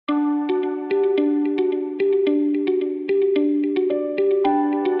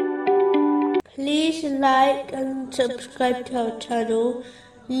like and subscribe to our channel.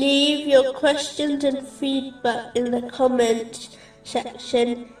 Leave your questions and feedback in the comments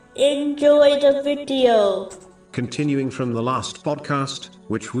section. Enjoy the video. Continuing from the last podcast,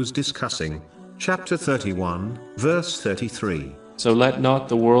 which was discussing chapter 31, verse 33. So let not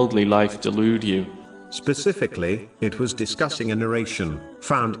the worldly life delude you. Specifically, it was discussing a narration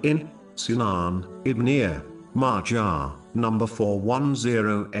found in Sunan Ibn Majah, number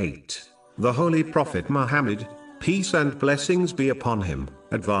 4108. The Holy Prophet Muhammad, peace and blessings be upon him,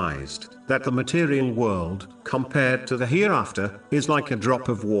 advised that the material world, compared to the hereafter, is like a drop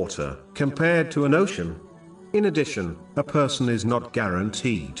of water, compared to an ocean. In addition, a person is not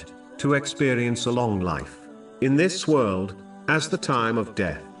guaranteed to experience a long life in this world, as the time of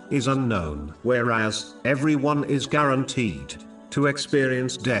death is unknown, whereas everyone is guaranteed to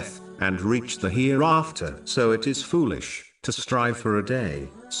experience death and reach the hereafter. So it is foolish to strive for a day,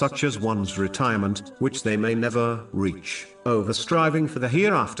 such as one's retirement, which they may never reach, over striving for the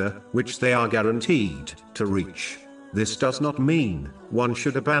hereafter, which they are guaranteed to reach. This does not mean one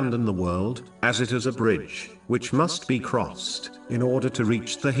should abandon the world, as it is a bridge, which must be crossed, in order to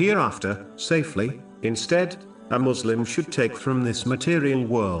reach the hereafter, safely. Instead, a Muslim should take from this material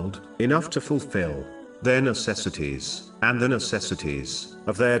world enough to fulfill their necessities, and the necessities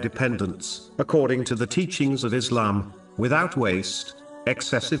of their dependents, according to the teachings of Islam, without waste,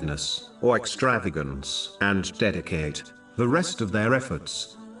 excessiveness, or extravagance, and dedicate the rest of their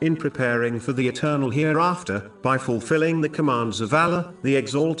efforts in preparing for the eternal hereafter, by fulfilling the commands of Allah, the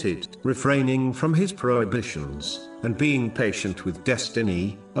Exalted, refraining from His prohibitions, and being patient with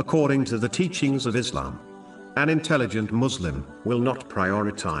destiny, according to the teachings of Islam. An intelligent Muslim will not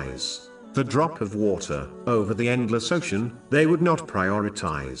prioritize the drop of water over the endless ocean. They would not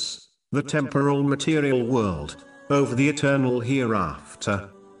prioritize the temporal material world over the eternal hereafter.